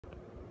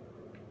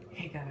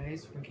Hey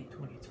guys, Winky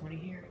 2020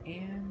 here,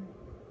 and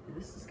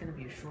this is going to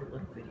be a short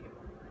little video.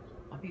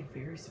 I'll be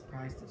very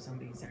surprised if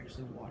somebody's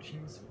actually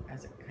watching this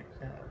as it's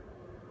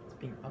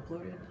being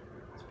uploaded.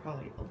 It's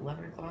probably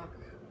 11 o'clock,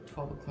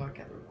 12 o'clock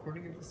at the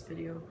recording of this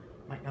video.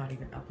 Might not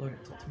even upload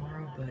it till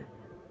tomorrow, but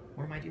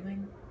what am I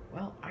doing?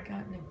 Well, I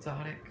got an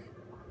exotic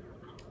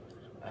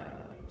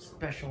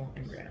special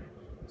in red,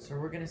 so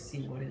we're going to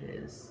see what it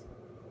is.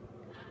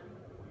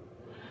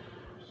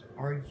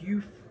 Are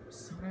you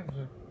son of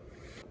a...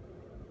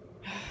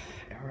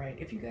 Alright,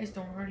 if you guys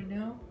don't already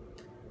know,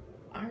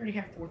 I already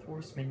have 4th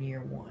Horseman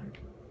year 1.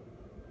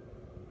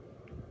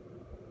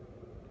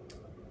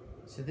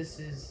 So this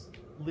is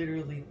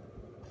literally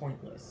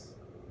pointless.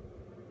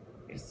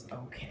 It's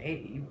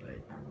okay, but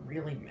I'm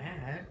really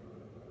mad.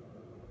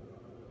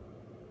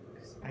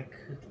 Because I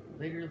could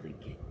literally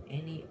get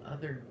any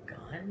other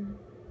gun.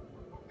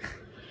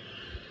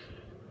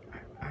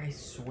 I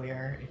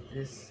swear, if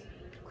this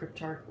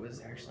Cryptarch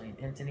was actually an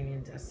entity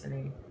in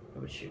Destiny, it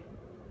would shoot me.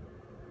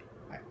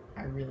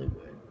 I really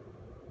would.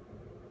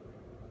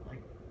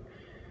 Like,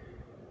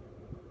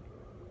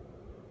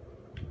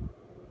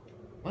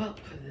 well,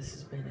 this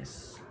has been a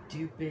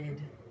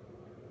stupid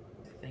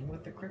thing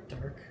with the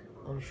Cryptarch.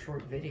 A little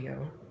short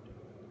video.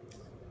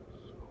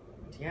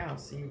 But yeah, I'll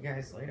see you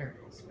guys later.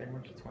 It's been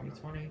Winky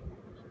 2020.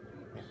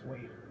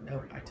 Wait,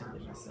 nope, I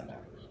totally messed that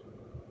up.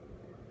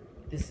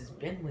 This has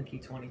been Winky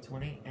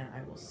 2020, and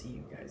I will see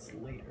you guys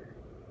later.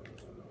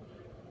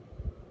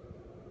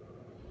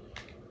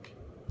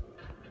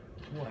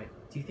 What?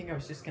 Do you think I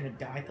was just gonna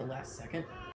die at the last second?